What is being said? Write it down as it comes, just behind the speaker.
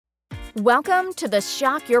Welcome to the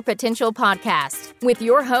Shock Your Potential podcast with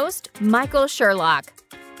your host, Michael Sherlock.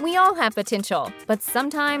 We all have potential, but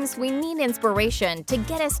sometimes we need inspiration to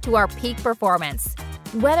get us to our peak performance.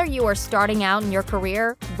 Whether you are starting out in your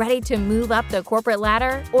career, ready to move up the corporate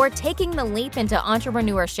ladder, or taking the leap into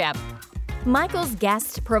entrepreneurship, Michael's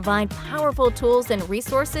guests provide powerful tools and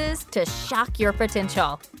resources to shock your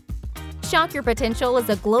potential. Shock Your Potential is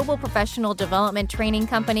a global professional development training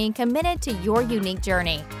company committed to your unique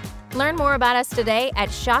journey. Learn more about us today at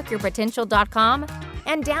shockyourpotential.com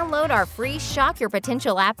and download our free Shock Your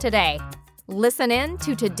Potential app today. Listen in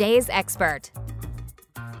to today's expert.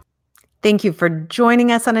 Thank you for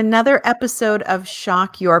joining us on another episode of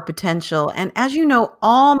Shock Your Potential. And as you know,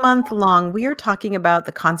 all month long, we are talking about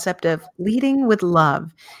the concept of leading with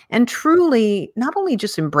love and truly not only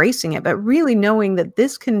just embracing it, but really knowing that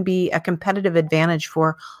this can be a competitive advantage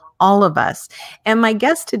for all of us. And my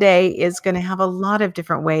guest today is going to have a lot of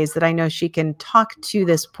different ways that I know she can talk to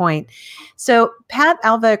this point. So Pat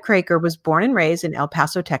Alva Craker was born and raised in El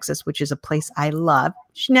Paso, Texas, which is a place I love.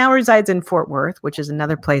 She now resides in Fort Worth, which is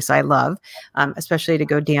another place I love, especially to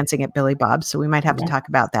go dancing at Billy Bob's. So we might have to talk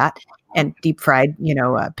about that. And deep fried,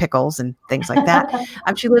 pickles and things like that.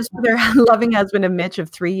 She lives with her loving husband of Mitch of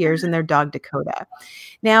 3 years and their dog Dakota.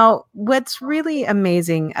 Now, what's really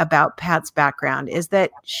amazing about Pat's background is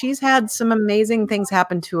that she's had some amazing things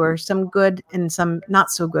happen to her, some good and some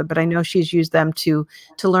not so good, but I know she's used them to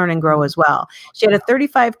learn and grow as well. She had a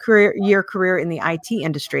 35-year career in the IT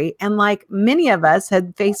industry, and like many of us,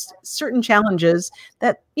 had faced certain challenges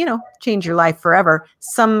that change your life forever.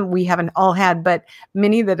 Some we haven't all had, but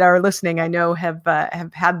many that are listening, I know, have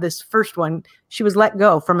had this first one. She was let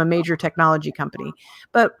go from a major technology company.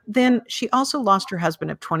 But then she also lost her husband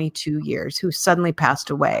of 22 years, who suddenly passed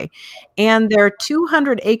away. And their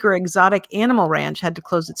 200-acre exotic animal ranch had to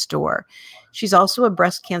close its door. She's also a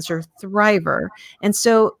breast cancer thriver. And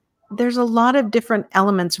so there's a lot of different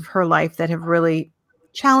elements of her life that have really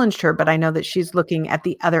challenged her, but I know that she's looking at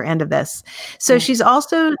the other end of this. So she's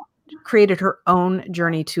also created her own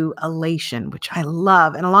journey to elation, which I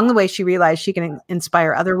love. And along the way, she realized she can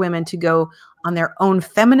inspire other women to go on their own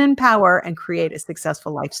feminine power and create a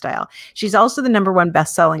successful lifestyle. She's also the #1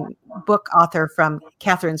 best-selling book author from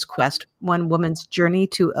Catherine's Quest, One Woman's Journey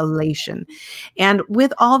to Elation. And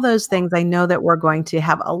with all those things, I know that we're going to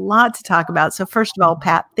have a lot to talk about. So first of all,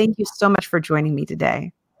 Pat, thank you so much for joining me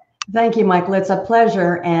today. Thank you, Michael. It's a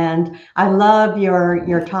pleasure. And I love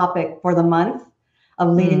your topic for the month of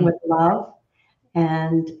leading with love.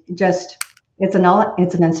 And just, it's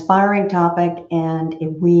an inspiring topic. And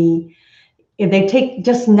if they take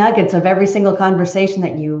just nuggets of every single conversation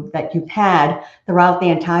that you've had throughout the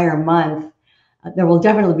entire month, there will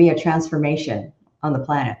definitely be a transformation on the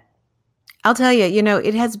planet. I'll tell you,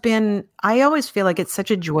 it has been, I always feel like it's such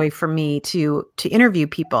a joy for me to interview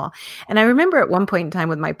people. And I remember at one point in time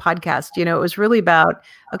with my podcast, it was really about,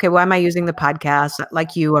 okay, why am I using the podcast?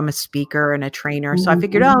 Like you, I'm a speaker and a trainer. So I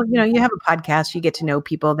figured, you have a podcast, you get to know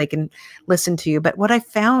people, they can listen to you. But what I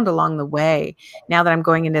found along the way, now that I'm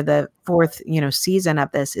going into the fourth, season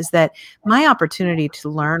of this, is that my opportunity to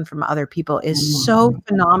learn from other people is so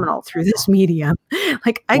phenomenal through this medium.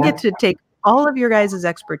 Like I get to take all of your guys'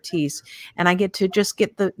 expertise, and I get to just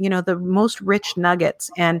get the most rich nuggets.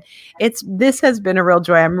 And this has been a real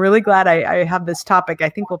joy. I'm really glad I have this topic. I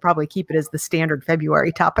think we'll probably keep it as the standard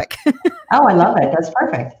February topic. Oh, I love it. That's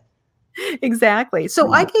perfect. Exactly.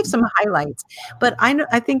 So I gave some highlights, but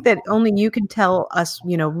I think that only you can tell us,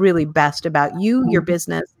 really best about you, your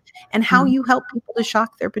business, and how you help people to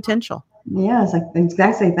shock their potential. Yes,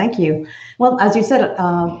 exactly. Thank you. Well, as you said,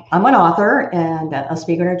 I'm an author and a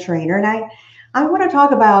speaker and a trainer, and I want to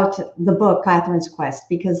talk about the book, Catherine's Quest,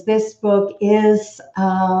 because this book is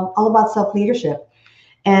all about self-leadership.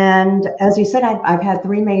 And as you said, I've had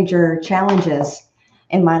 3 major challenges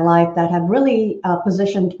in my life that have really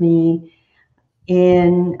positioned me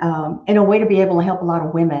in a way to be able to help a lot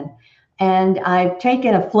of women. And I've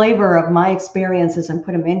taken a flavor of my experiences and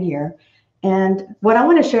put them in here. And what I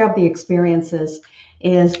want to share of the experiences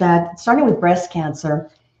is that starting with breast cancer,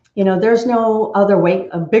 there's no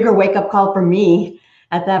a bigger wake-up call for me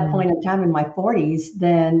at that point in time in my 40s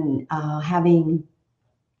than having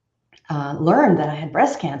learned that I had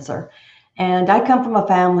breast cancer. And I come from a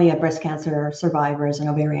family of breast cancer survivors and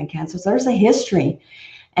ovarian cancer. So there's a history.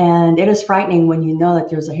 And it is frightening when you know that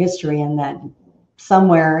there's a history and that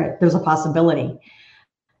somewhere there's a possibility.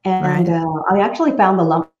 And I actually found the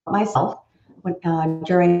lump myself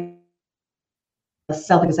during the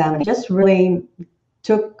self-examination. Just really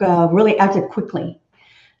acted quickly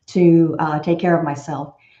to take care of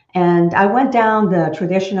myself. And I went down the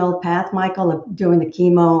traditional path, Michael, of doing the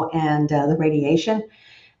chemo and the radiation.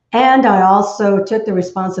 And I also took the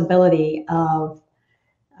responsibility of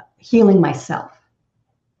healing myself.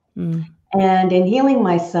 And in healing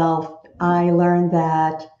myself, I learned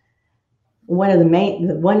that one of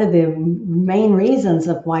the main reasons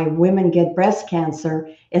of why women get breast cancer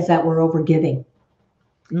is that we're overgiving.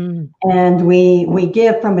 And we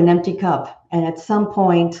give from an empty cup. And at some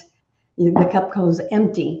point, the cup goes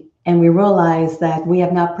empty, and we realize that we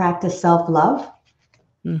have not practiced self-love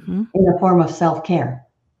in the form of self-care.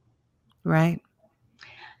 Right.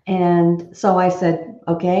 And so I said,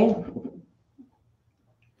 okay,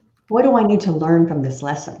 what do I need to learn from this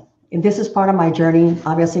lesson? And this is part of my journey,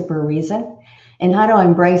 obviously for a reason. And how do I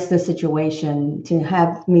embrace this situation to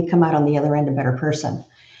have me come out on the other end a better person?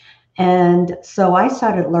 And so I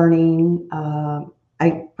started learning.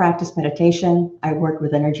 I practiced meditation. I worked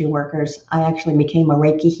with energy workers. I actually became a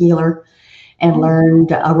Reiki healer and learned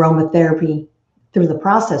aromatherapy through the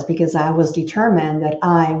process because I was determined that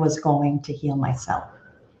I was going to heal myself.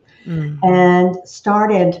 And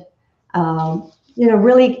started,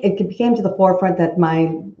 really it became to the forefront that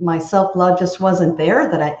my self-love just wasn't there,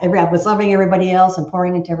 that I was loving everybody else and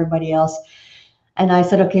pouring into everybody else. And I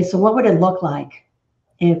said, okay, so what would it look like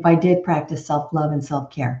if I did practice self-love and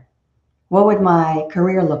self-care? What would my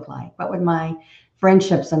career look like? What would my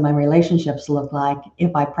friendships and my relationships look like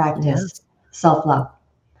if I practiced self-love?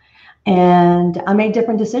 And I made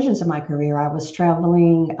different decisions in my career. I was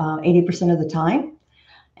traveling 80% of the time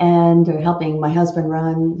and helping my husband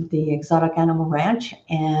run the exotic animal ranch.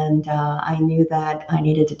 And I knew that I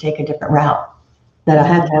needed to take a different route, that I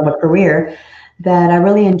had to have a career that I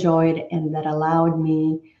really enjoyed and that allowed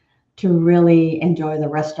me to really enjoy the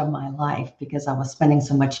rest of my life because I was spending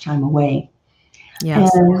so much time away.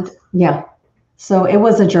 And so it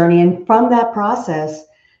was a journey. And from that process,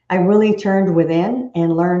 I really turned within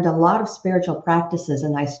and learned a lot of spiritual practices.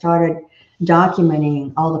 And I started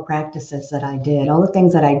documenting all the practices that I did, all the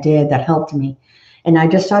things that I did that helped me. And I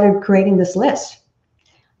just started creating this list.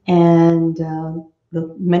 And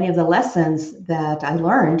many of the lessons that I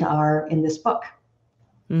learned are in this book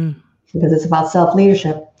because it's about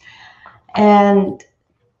self-leadership. And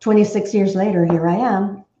 26 years later, here I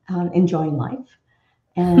am enjoying life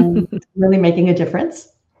and really making a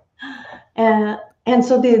difference. And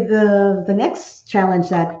so the next challenge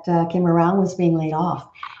that came around was being laid off.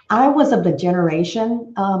 I was of the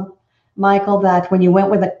generation, Michael, that when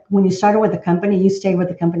you started with a company, you stayed with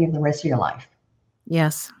the company for the rest of your life.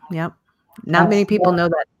 Yes. Yep. Not many people know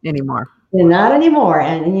that anymore. Not anymore.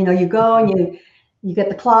 And you go and you get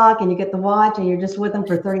the clock and you get the watch and you're just with them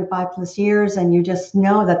for 35 plus years. And you just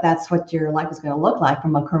know that that's what your life is going to look like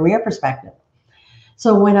from a career perspective.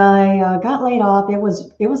 So when I got laid off, it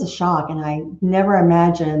was a shock. And I never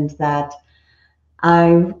imagined that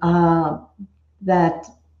that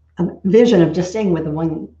vision of just staying with the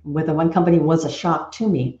one company was a shock to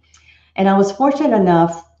me. And I was fortunate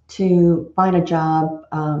enough to find a job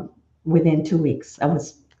within 2 weeks. It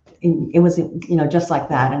was just like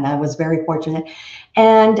that. And I was very fortunate.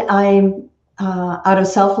 And I'm out of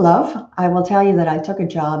self-love, I will tell you that I took a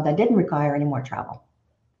job that didn't require any more travel.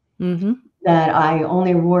 That I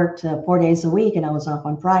only worked 4 days a week and I was off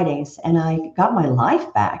on Fridays, and I got my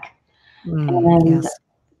life back.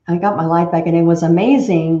 I got my life back, and it was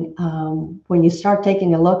amazing when you start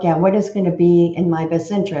taking a look at what is going to be in my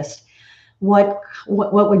best interest. What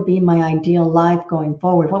would be my ideal life going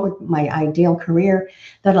forward? What would my ideal career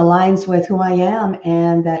that aligns with who I am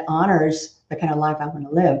and that honors the kind of life I want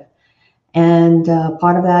to live? And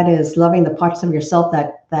part of that is loving the parts of yourself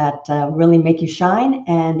that really make you shine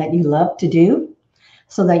and that you love to do,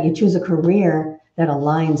 so that you choose a career that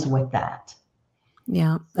aligns with that.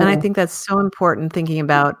 Yeah. And I think that's so important, thinking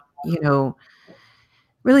about,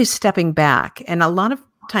 really stepping back. And a lot of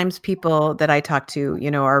times people that I talk to,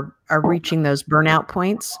 are reaching those burnout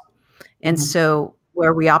points. And so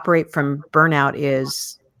where we operate from burnout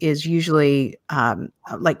is usually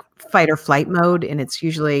like fight or flight mode. And it's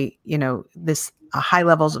usually, this high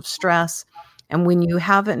levels of stress. And when you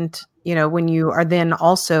haven't, when you are then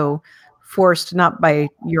also forced, not by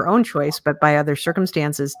your own choice, but by other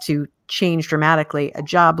circumstances, to change dramatically, a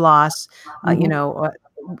job loss,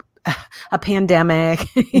 a pandemic,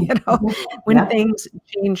 when things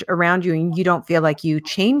change around you and you don't feel like you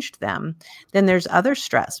changed them, then there's other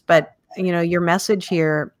stress. But, your message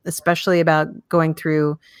here, especially about going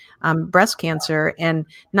through breast cancer, and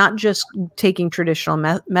not just taking traditional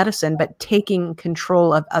medicine, but taking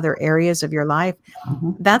control of other areas of your life.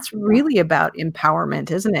 That's really about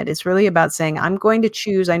empowerment, isn't it? It's really about saying, I'm going to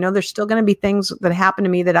choose. I know there's still going to be things that happen to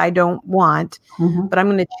me that I don't want, but I'm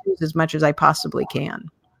going to choose as much as I possibly can.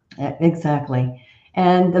 Exactly.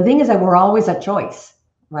 And the thing is that we're always at choice,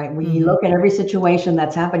 right? We look at every situation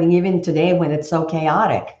that's happening, even today when it's so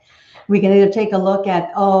chaotic. We can either take a look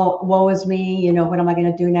at, oh, woe is me, you know, what am I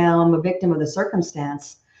going to do now? I'm a victim of the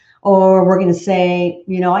circumstance. Or we're going to say,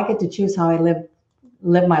 you know, I get to choose how I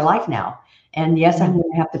live my life now. And yes, I'm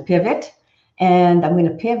going to have to pivot, and I'm going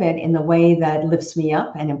to pivot in the way that lifts me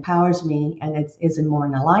up and empowers me, and it is more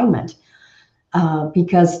in alignment.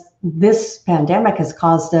 Because this pandemic has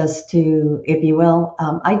caused us to, if you will,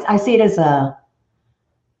 I see it as a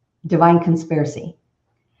divine conspiracy.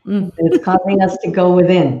 It's causing us to go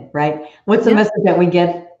within, right? What's the message that we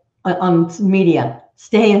get on media?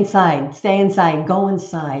 Stay inside, go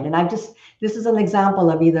inside. And this is an example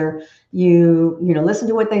of either you listen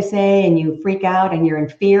to what they say and you freak out and you're in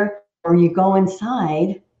fear, or you go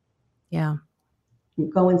inside. Yeah.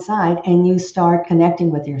 You go inside and you start connecting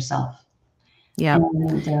with yourself. Yeah.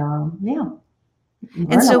 And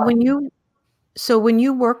And so when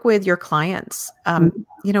you work with your clients,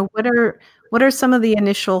 you know, what are some of the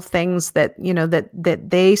initial things that, you know, that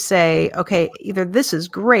they say, okay, either this is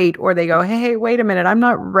great, or they go, hey, wait a minute, I'm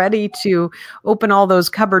not ready to open all those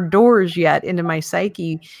cupboard doors yet into my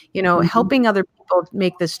psyche. You know, helping other people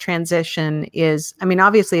make this transition is, I mean,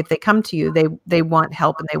 obviously if they come to you, they want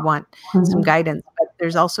help and they want some guidance, but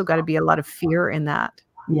there's also got to be a lot of fear in that.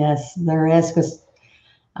 Yes, there is, because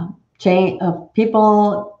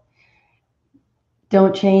people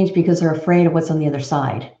don't change because they're afraid of what's on the other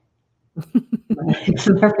side.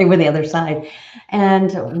 So they're afraid with the other side.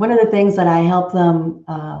 And one of the things that I help them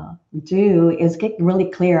do is get really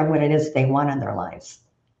clear on what it is they want in their lives.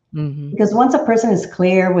 Because once a person is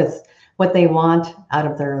clear with what they want out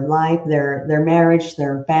of their life, their marriage,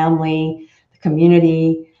 their family, the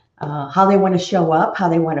community, how they want to show up, how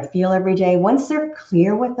they want to feel every day, once they're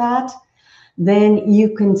clear with that, then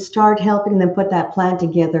you can start helping them put that plan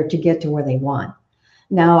together to get to where they want.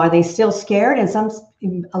 Now, are they still scared? And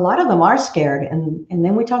a lot of them are scared. And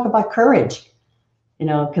then we talk about courage, you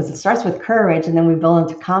know, because it starts with courage and then we build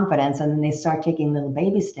into confidence, and then they start taking little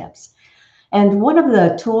baby steps. And one of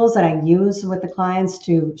the tools that I use with the clients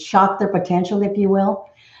to shock their potential, if you will,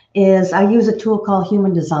 is I use a tool called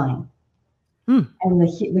Human Design. And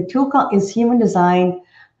the tool is Human Design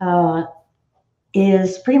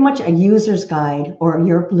is pretty much a user's guide or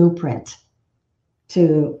your blueprint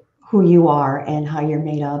to who you are and how you're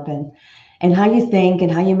made up, and how you think and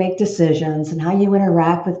how you make decisions and how you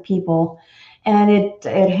interact with people. And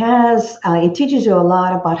it teaches you a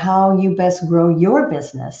lot about how you best grow your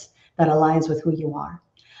business that aligns with who you are.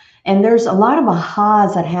 And there's a lot of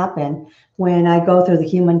ahas that happen when I go through the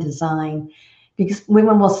Human Design, because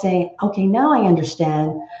women will say, okay, now I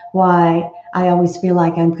understand why I always feel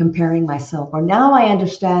like I'm comparing myself, or now I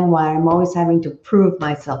understand why I'm always having to prove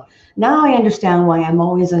myself. Now I understand why I'm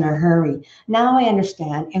always in a hurry. Now I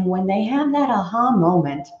understand. And when they have that aha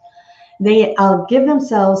moment, they'll give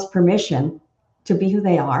themselves permission to be who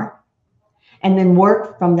they are, and then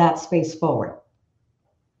work from that space forward.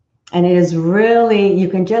 And it is really, you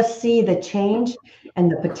can just see the change and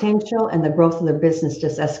the potential and the growth of their business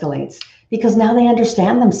just escalates, because now they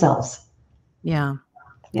understand themselves. Yeah.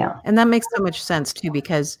 Yeah. And that makes so much sense too,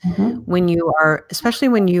 because when you are, especially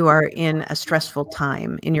when you are in a stressful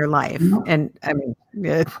time in your life, and I mean,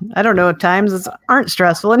 I don't know if times aren't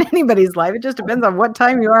stressful in anybody's life. It just depends on what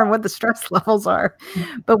time you are and what the stress levels are.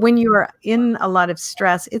 But when you are in a lot of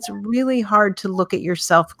stress, it's really hard to look at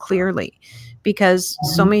yourself clearly, because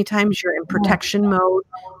so many times you're in protection mode.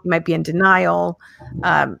 You might be in denial.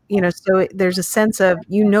 You know, so there's a sense of,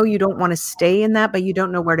 you don't want to stay in that, but you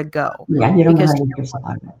don't know where to go. Yeah, you don't know how to get yourself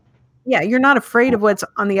out of it. Yeah, you're not afraid of what's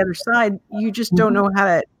on the other side. You just don't know how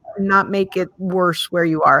to not make it worse where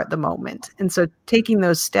you are at the moment. And so taking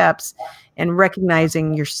those steps and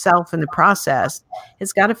recognizing yourself in the process,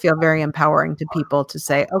 it's got to feel very empowering to people to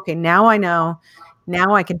say, okay, now I know,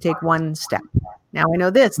 now I can take one step. Now I know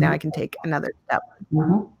this, now I can take another step.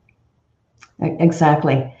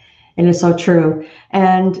 Exactly. It is so true.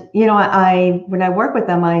 And, you know, when I work with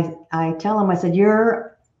them, I tell them, I said,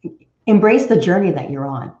 embrace the journey that you're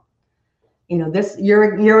on. You know,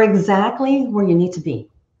 you're exactly where you need to be.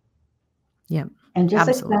 Yeah. And just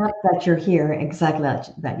accept that you're here exactly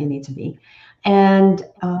that you need to be. And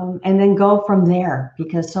then go from there,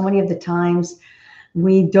 because so many of the times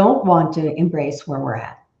we don't want to embrace where we're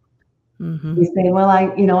at. Mm-hmm. You say, well,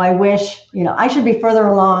 I wish, I should be further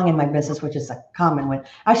along in my business, which is a common one.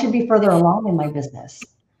 I should be further along in my business.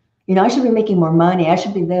 I should be making more money. I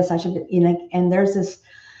should be this. I should be, and there's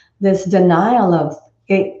this denial of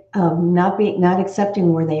it, not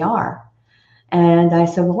accepting where they are. And I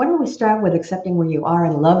said, well, why don't we start with accepting where you are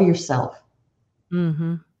and love yourself,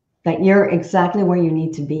 Mm-hmm. that you're exactly where you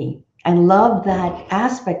need to be, and love that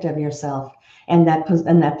aspect of yourself and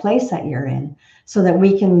that place that you're in, so that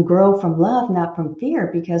we can grow from love, not from fear.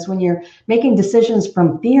 Because when you're making decisions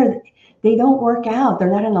from fear, they don't work out.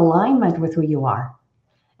 They're not in alignment with who you are,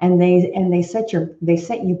 and they set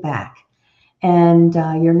you back, and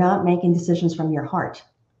you're not making decisions from your heart.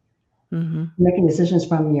 Mm-hmm. Making decisions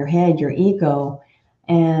from your head, your ego.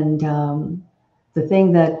 And the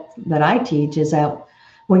thing that I teach is that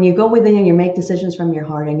when you go within and you make decisions from your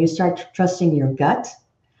heart and you start trusting your gut,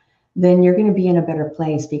 then you're going to be in a better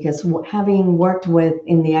place. Because having worked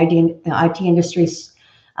in the IT industries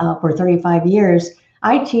for 35 years,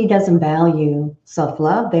 IT doesn't value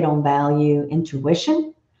self-love. They don't value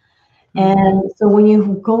intuition. And so when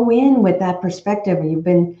you go in with that perspective,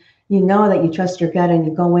 and you know that you trust your gut, and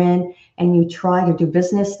you go in and you try to do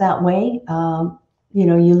business that way,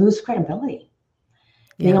 you lose credibility.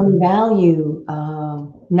 They only value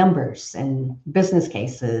numbers and business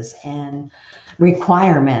cases and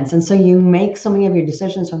requirements. And so you make so many of your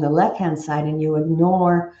decisions from the left-hand side, and you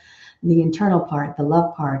ignore the internal part, the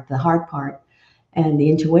love part, the heart part, and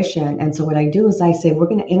the intuition. And so what I do is I say, we're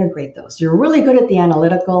going to integrate those. You're really good at the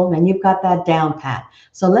analytical, and you've got that down pat.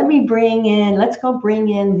 So let's go bring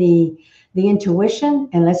in the intuition,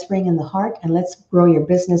 and let's bring in the heart, and let's grow your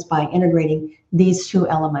business by integrating these two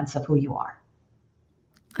elements of who you are.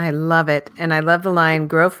 I love it. And I love the line,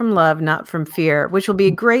 grow from love, not from fear, which will be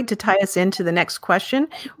great to tie us into the next question.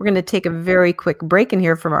 We're going to take a very quick break and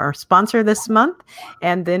hear from our sponsor this month,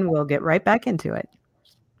 and then we'll get right back into it.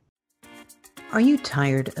 Are you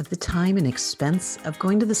tired of the time and expense of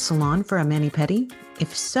going to the salon for a mani-pedi?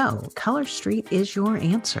 If so, Color Street is your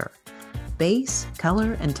answer. Base,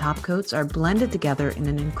 color, and top coats are blended together in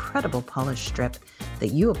an incredible polish strip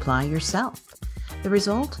that you apply yourself. The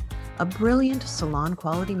result? A brilliant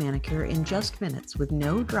salon-quality manicure in just minutes with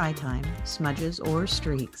no dry time, smudges, or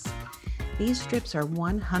streaks. These strips are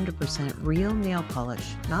 100% real nail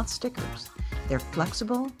polish, not stickers. They're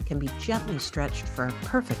flexible, can be gently stretched for a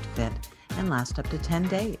perfect fit, and last up to 10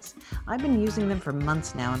 days. I've been using them for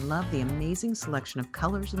months now and love the amazing selection of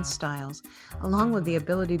colors and styles, along with the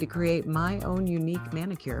ability to create my own unique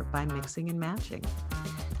manicure by mixing and matching.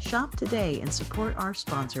 Shop today and support our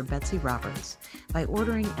sponsor, Betsy Roberts, by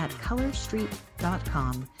ordering at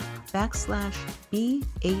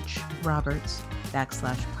colorstreet.com/BH-Roberts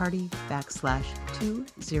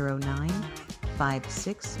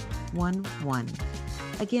 /party/209-5611.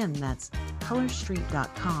 Again, that's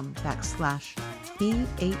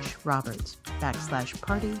colorstreet.com/BH-Roberts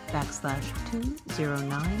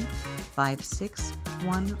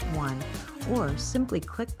 /party/209-5611, or simply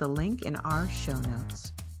click the link in our show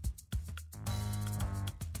notes.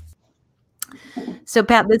 So,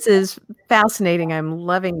 Pat, this is fascinating. I'm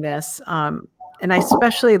loving this. And I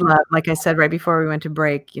especially love, like I said right before we went to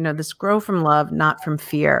break, this grow from love, not from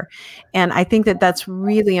fear. And I think that that's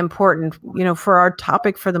really important, for our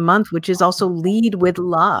topic for the month, which is also lead with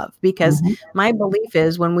love. Because my belief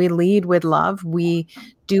is when we lead with love, we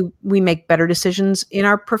make better decisions in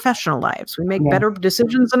our professional lives. We make better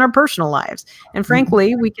decisions in our personal lives. And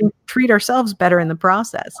frankly, we can treat ourselves better in the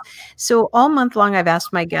process. So all month long, I've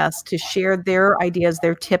asked my guests to share their ideas,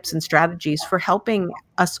 their tips and strategies for helping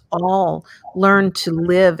us all learn to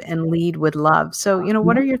live and lead with love. So,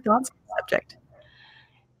 what are your thoughts on the subject?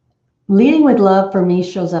 Leading with love for me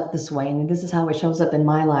shows up this way, and this is how it shows up in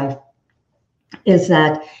my life, is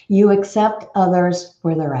that you accept others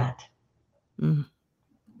where they're at. Mm.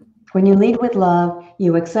 When you lead with love,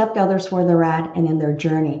 you accept others where they're at and in their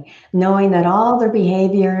journey, knowing that all their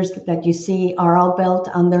behaviors that you see are all built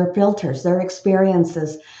on their filters, their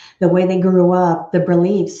experiences, the way they grew up, the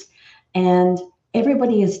beliefs, and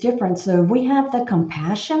everybody is different. So if we have the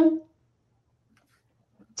compassion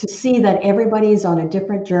to see that everybody is on a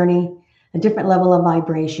different journey, a different level of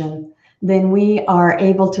vibration, then we are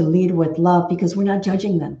able to lead with love because we're not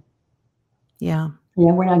judging them. Yeah,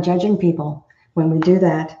 we're not judging people when we do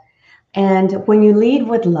that. And when you lead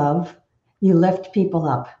with love, you lift people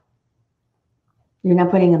up. You're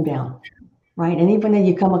not putting them down, right? And even if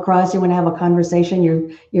you come across, you want to have a conversation,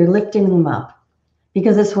 you're lifting them up,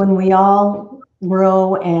 because it's when we all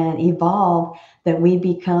grow and evolve that we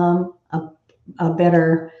become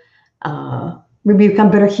we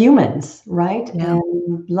become better humans, right? Yeah.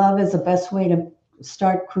 And love is the best way to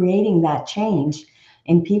start creating that change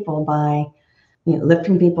in people by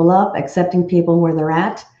lifting people up, accepting people where they're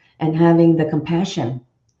at, and having the compassion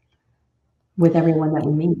with everyone that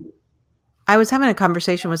we meet. I was having a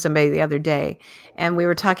conversation with somebody the other day, and we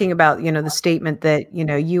were talking about, the statement that,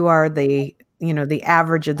 you are the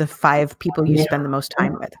average of the 5 people you spend the most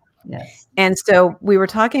time with. Yes. And so we were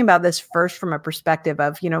talking about this first from a perspective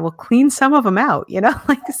of, we'll clean some of them out,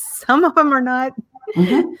 like some of them are not,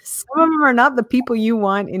 some of them are not the people you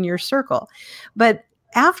want in your circle. But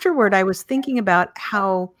afterward, I was thinking about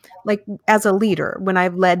how, like, as a leader, when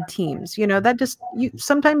I've led teams, that just,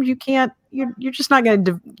 sometimes you can't, you're just not going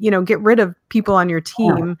to, get rid of people on your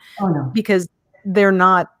team because they're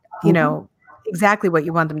not, exactly what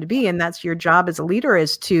you want them to be. And that's your job as a leader,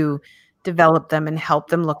 is to develop them and help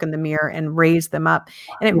them look in the mirror and raise them up.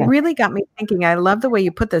 And it really got me thinking, I love the way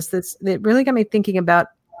you put this, it really got me thinking about,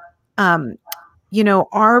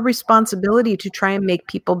 our responsibility to try and make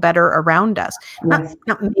people better around us,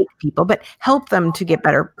 not make people, but help them to get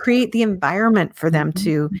better, create the environment for them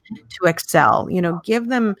to excel,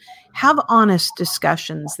 have honest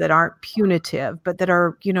discussions that aren't punitive, but that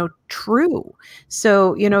are, true.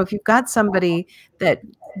 So, if you've got somebody that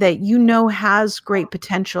has great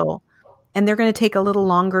potential and they're going to take a little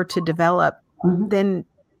longer to develop, then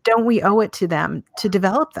don't we owe it to them to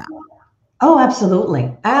develop them? Oh,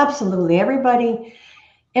 absolutely. Absolutely. Everybody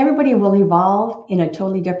will evolve in a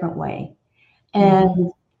totally different way.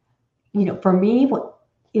 And, for me,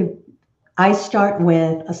 if I start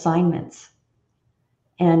with assignments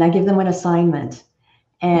and I give them an assignment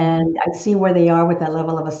and I see where they are with that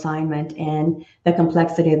level of assignment and the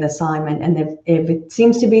complexity of the assignment. And if it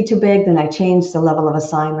seems to be too big, then I change the level of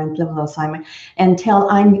assignment until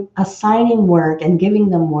I'm assigning work and giving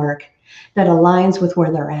them work that aligns with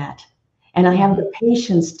where they're at. And I have the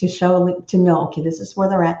patience to know, okay, this is where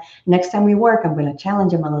they're at. Next time we work, I'm going to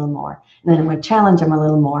challenge them a little more. And then I'm going to challenge them a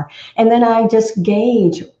little more. And then I just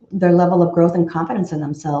gauge their level of growth and confidence in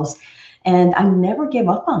themselves. And I never give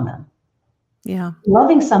up on them. Yeah.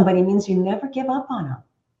 Loving somebody means you never give up on them.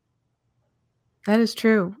 That is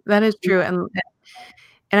true. That is true. And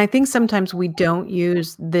I think sometimes we don't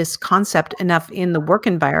use this concept enough in the work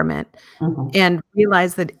environment and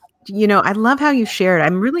realize that, I love how you shared.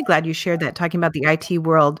 I'm really glad you shared that, talking about the IT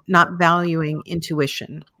world not valuing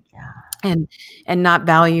intuition and not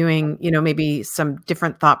valuing, maybe some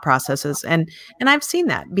different thought processes. And I've seen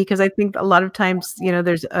that, because I think a lot of times,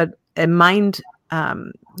 there's a mind, I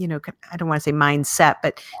don't want to say mindset,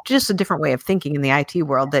 but just a different way of thinking in the IT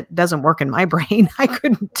world that doesn't work in my brain. I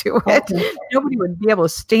couldn't do it. Nobody would be able to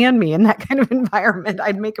stand me in that kind of environment.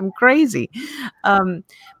 I'd make them crazy. But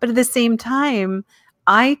at the same time,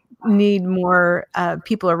 I need more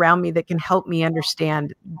people around me that can help me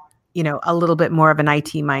understand, a little bit more of an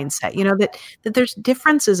IT mindset, that there's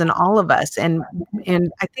differences in all of us. And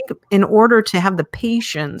I think in order to have the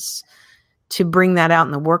patience to bring that out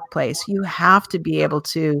in the workplace, you have to be able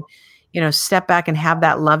to, step back and have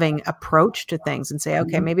that loving approach to things and say,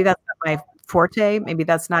 okay, maybe that's not my forte. Maybe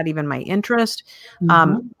that's not even my interest.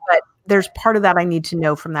 But there's part of that I need to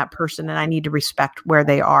know from that person, and I need to respect where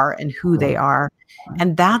they are and who they are.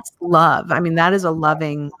 And that's love. I mean, that is a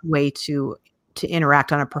loving way to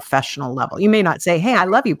interact on a professional level. You may not say, hey, I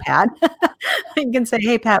love you, Pat. You can say,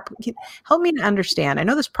 hey, Pat, help me to understand. I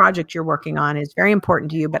know this project you're working on is very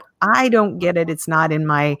important to you, but I don't get it. It's not in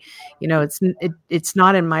my, it's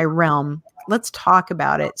not in my realm. Let's talk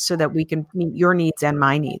about it so that we can meet your needs and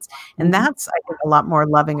my needs. And that's, I think, a lot more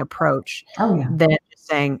loving approach than just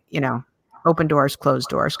saying, open doors, closed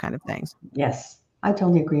doors kind of things. Yes, I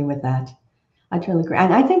totally agree with that. I totally agree.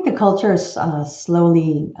 And I think the culture is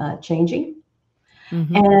slowly changing.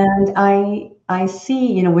 And I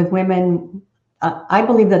see, with women, I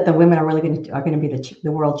believe that the women are really going to be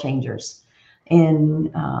the world changers in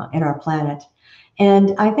our planet.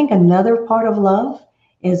 And I think another part of love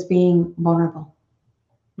is being vulnerable.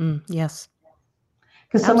 Yes.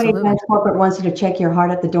 Because so many times corporate wants you to check your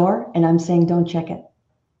heart at the door, and I'm saying, don't check it.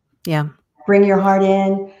 Yeah. Bring your heart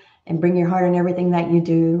in, and bring your heart in everything that you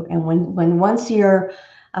do. And once your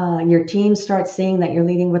team starts seeing that you're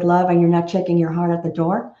leading with love and you're not checking your heart at the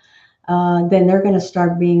door, then they're going to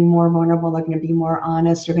start being more vulnerable. They're going to be more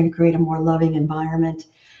honest. You're going to create a more loving environment.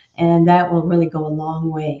 And that will really go a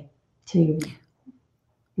long way to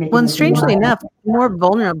making. Well, and strangely enough, the more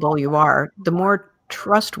vulnerable you are, the more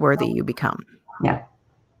trustworthy you become. Yeah.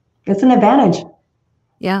 It's an advantage.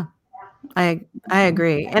 Yeah. I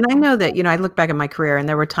agree. And I know that, I look back at my career and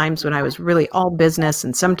there were times when I was really all business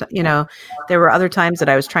and there were other times that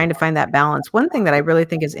I was trying to find that balance. One thing that I really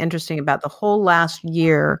think is interesting about the whole last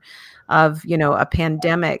year of, a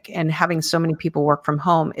pandemic and having so many people work from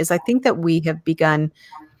home is I think that we have begun,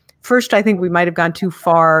 first, I think we might have gone too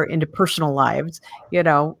far into personal lives,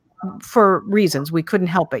 for reasons we couldn't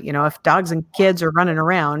help it. If dogs and kids are running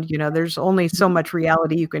around, there's only so much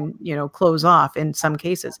reality you can, close off in some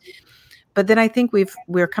cases. But then I think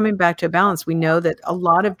we're coming back to a balance. We know that a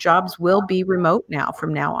lot of jobs will be remote now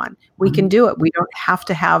from now on. We can do it. We don't have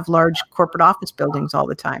to have large corporate office buildings all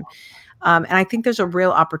the time. And I think there's a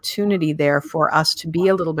real opportunity there for us to be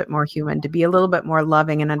a little bit more human, to be a little bit more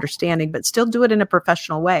loving and understanding, but still do it in a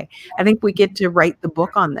professional way. I think we get to write the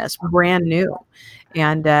book on this brand new.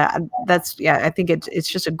 And I think it's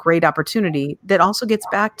just a great opportunity that also gets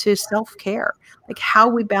back to self-care, like how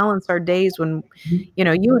we balance our days when,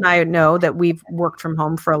 you and I know that we've worked from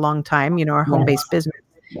home for a long time, our home-based business.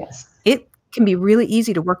 Yes. It can be really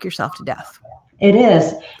easy to work yourself to death. It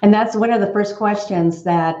is. And that's one of the first questions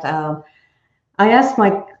that I asked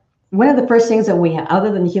one of the first things that we have,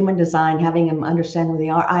 other than human design, having them understand who they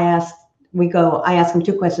are, I ask them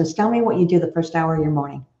two questions. Tell me what you do the first hour of your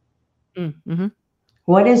morning. Mm-hmm.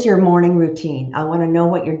 What is your morning routine? I want to know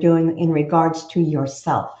what you're doing in regards to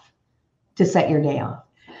yourself to set your day off.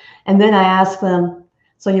 And then I ask them,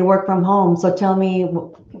 so you work from home, so tell me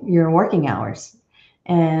your working hours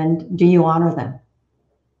and do you honor them?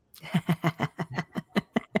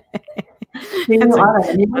 Do you honor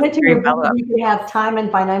them? You wanted to you have time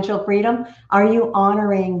and financial freedom. Are you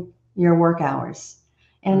honoring your work hours?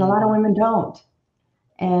 And a lot of women don't.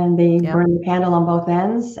 And they burn the candle on both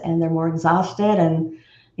ends and they're more exhausted. And,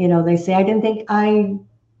 they say, I didn't think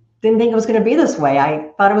it was going to be this way. I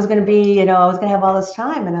thought it was going to be, I was going to have all this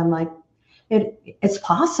time. And I'm like, it's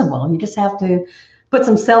possible. You just have to put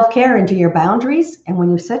some self-care into your boundaries. And when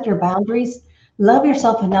you set your boundaries, love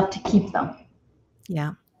yourself enough to keep them.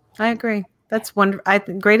 Yeah, I agree. That's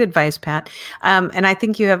wonderful. Great advice, Pat. And I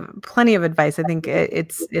think you have plenty of advice. I think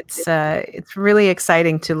it's really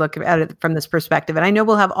exciting to look at it from this perspective. And I know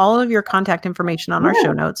we'll have all of your contact information on our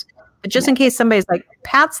show notes. But just in case somebody's like,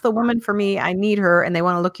 Pat's the woman for me, I need her, and they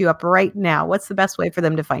want to look you up right now, what's the best way for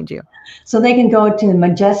them to find you? So they can go to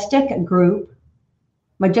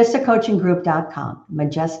majesticcoachinggroup.com,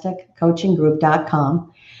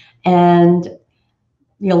 majesticcoachinggroup.com, and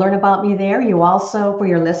you'll learn about me there. You also, for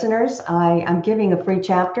your listeners, I'm giving a free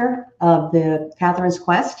chapter of the Catherine's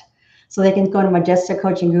Quest. So they can go to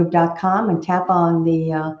majesticcoachinggroup.com and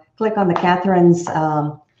click on the Catherine's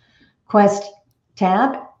Quest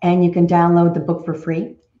tab, and you can download the book for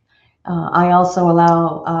free. I also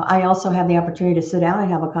have the opportunity to sit down and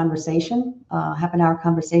have a conversation, half an hour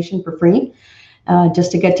conversation for free,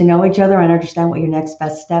 just to get to know each other and understand what your next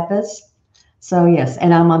best step is. So yes,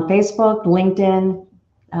 and I'm on Facebook, LinkedIn,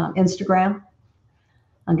 Instagram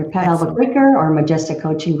under Pat Albuquerque or Majestic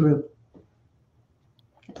Coaching Group.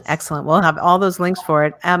 Excellent. We'll have all those links for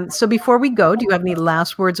it. So before we go, do you have any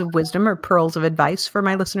last words of wisdom or pearls of advice for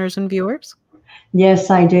my listeners and viewers? Yes,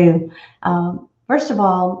 I do. First of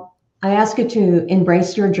all, I ask you to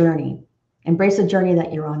embrace your journey, embrace the journey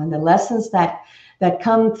that you're on and the lessons that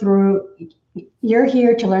come through. You're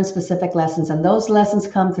here to learn specific lessons, and those lessons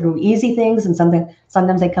come through easy things, and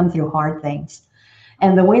sometimes they come through hard things.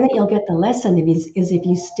 And the way that you'll get the lesson is if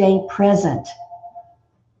you stay present.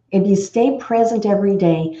 If you stay present every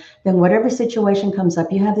day, then whatever situation comes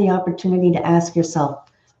up, you have the opportunity to ask yourself,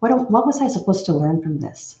 what was I supposed to learn from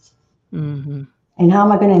this? Mm-hmm. And how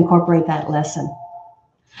am I going to incorporate that lesson?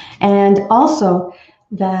 And also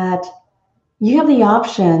that you have the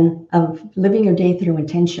option of living your day through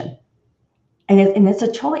intention. And it's a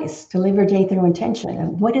choice to live your day through intention.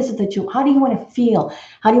 And what is it how do you want to feel?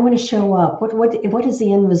 How do you want to show up? What is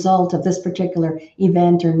the end result of this particular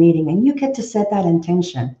event or meeting? And you get to set that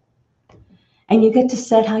intention. And you get to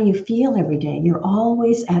set how you feel every day. You're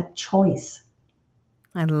always at choice.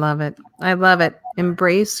 I love it. I love it.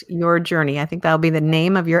 Embrace your journey. I think that'll be the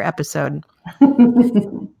name of your episode.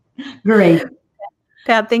 Great.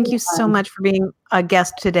 Pat, thank you so much for being a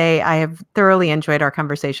guest today. I have thoroughly enjoyed our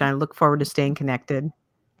conversation. I look forward to staying connected.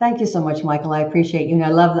 Thank you so much, Michael. I appreciate you. And I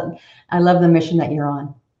love the mission that you're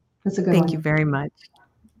on. That's a good one. Thank you very much.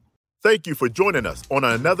 Thank you for joining us on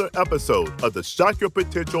another episode of the Shock Your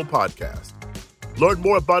Potential podcast. Learn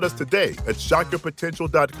more about us today at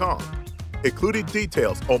shockyourpotential.com, including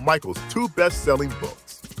details on Michael's 2 best-selling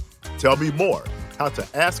books. Tell me more, how to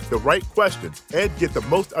ask the right questions and get the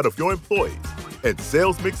most out of your employees, and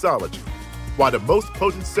Sales Mixology, why the most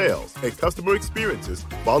potent sales and customer experiences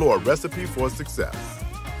follow a recipe for success.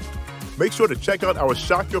 Make sure to check out our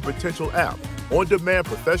Shock Your Potential app, on-demand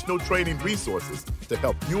professional training resources to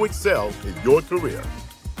help you excel in your career.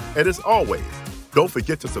 And as always, don't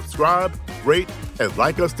forget to subscribe, rate, and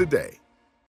like us today.